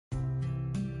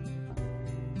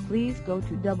please go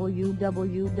to www.odh.com.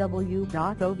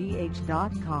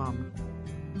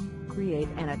 Create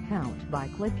an account by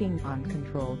clicking on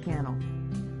Control Panel.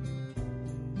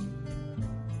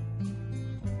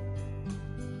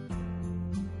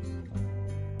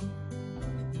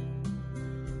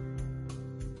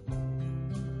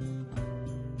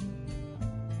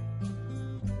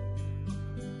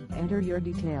 Enter your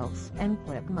details and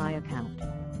click My Account.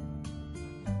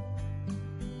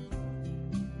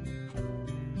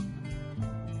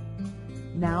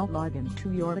 Now log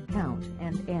into your account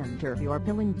and enter your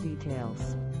billing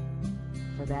details.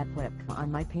 For that, click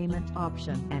on My Payment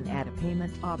option and add a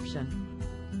payment option.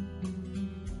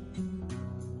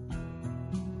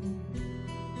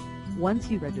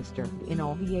 Once you register in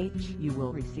OVH, you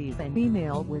will receive an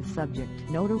email with subject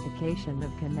notification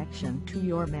of connection to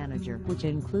your manager, which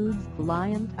includes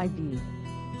client ID.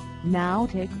 Now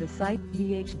take the site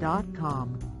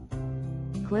OVH.com.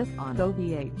 Click on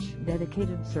OVH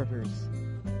Dedicated Servers.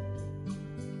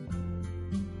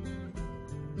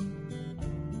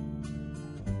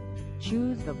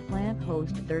 Choose the plan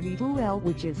Host 32L,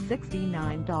 which is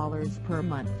 $69 per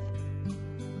month.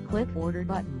 Click Order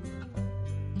button.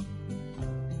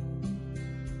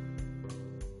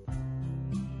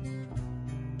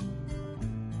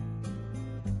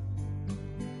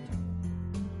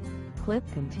 Click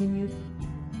Continue.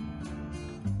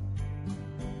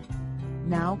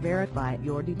 Now verify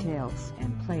your details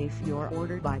and place your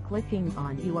order by clicking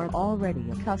on You are already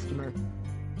a customer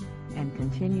and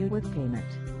continue with payment.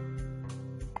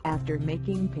 After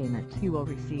making payment, you will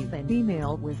receive an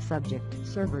email with subject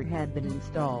Server had been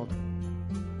installed.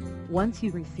 Once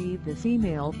you receive this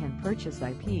email, can purchase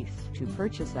eyepiece. To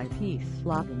purchase eyepiece,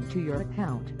 log into your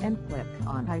account and click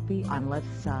on IP on left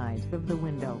side of the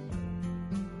window.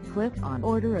 Click on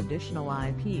Order additional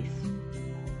eyepiece.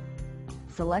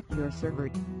 Select your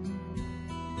server.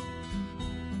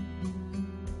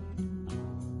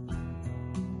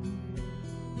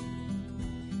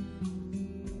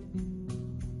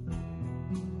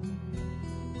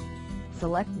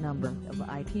 Select number of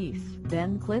eyepiece,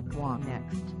 then click on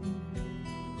Next.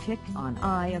 Tick on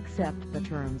I accept the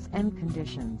terms and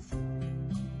conditions.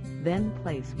 Then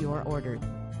place your order.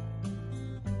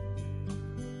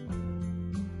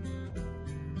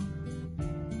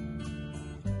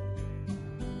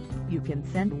 You can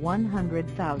send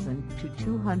 100,000 to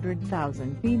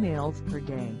 200,000 emails per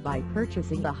day by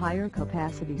purchasing a higher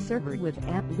capacity server with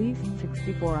at least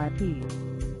 64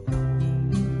 IP.